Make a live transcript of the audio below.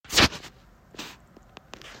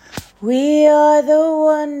We are the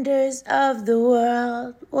wonders of the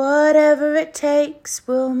world. Whatever it takes,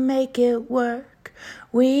 we'll make it work.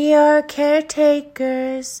 We are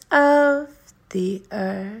caretakers of the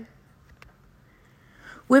earth.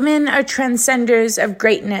 Women are transcenders of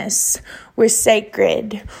greatness. We're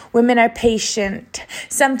sacred. Women are patient.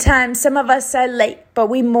 Sometimes some of us are late, but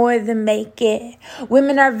we more than make it.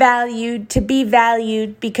 Women are valued to be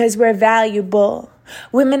valued because we're valuable.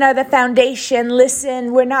 Women are the foundation.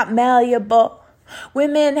 Listen, we're not malleable.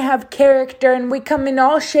 Women have character and we come in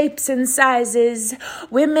all shapes and sizes.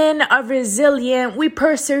 Women are resilient. We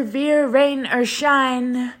persevere, rain or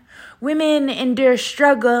shine. Women endure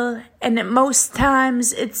struggle, and at most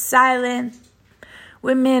times it's silent.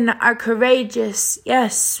 Women are courageous.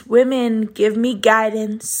 Yes, women give me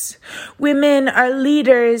guidance. Women are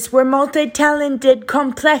leaders. We're multi-talented,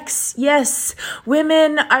 complex. Yes,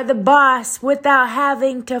 women are the boss without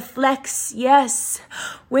having to flex. Yes,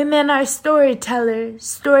 women are storytellers,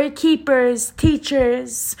 story keepers,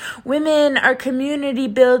 teachers. Women are community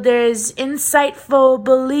builders, insightful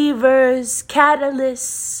believers,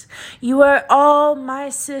 catalysts. You are all my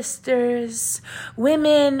sisters.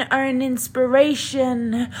 Women are an inspiration.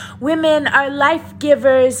 Women are life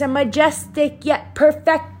givers, a majestic yet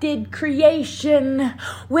perfected creation.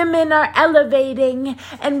 Women are elevating,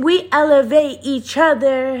 and we elevate each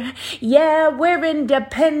other. Yeah, we're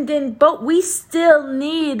independent, but we still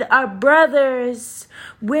need our brothers.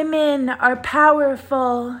 Women are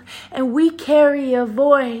powerful, and we carry a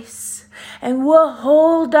voice. And we'll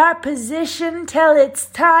hold our position till it's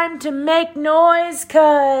time to make noise,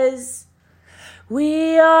 'cause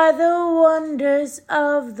we are the wonders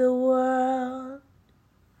of the world.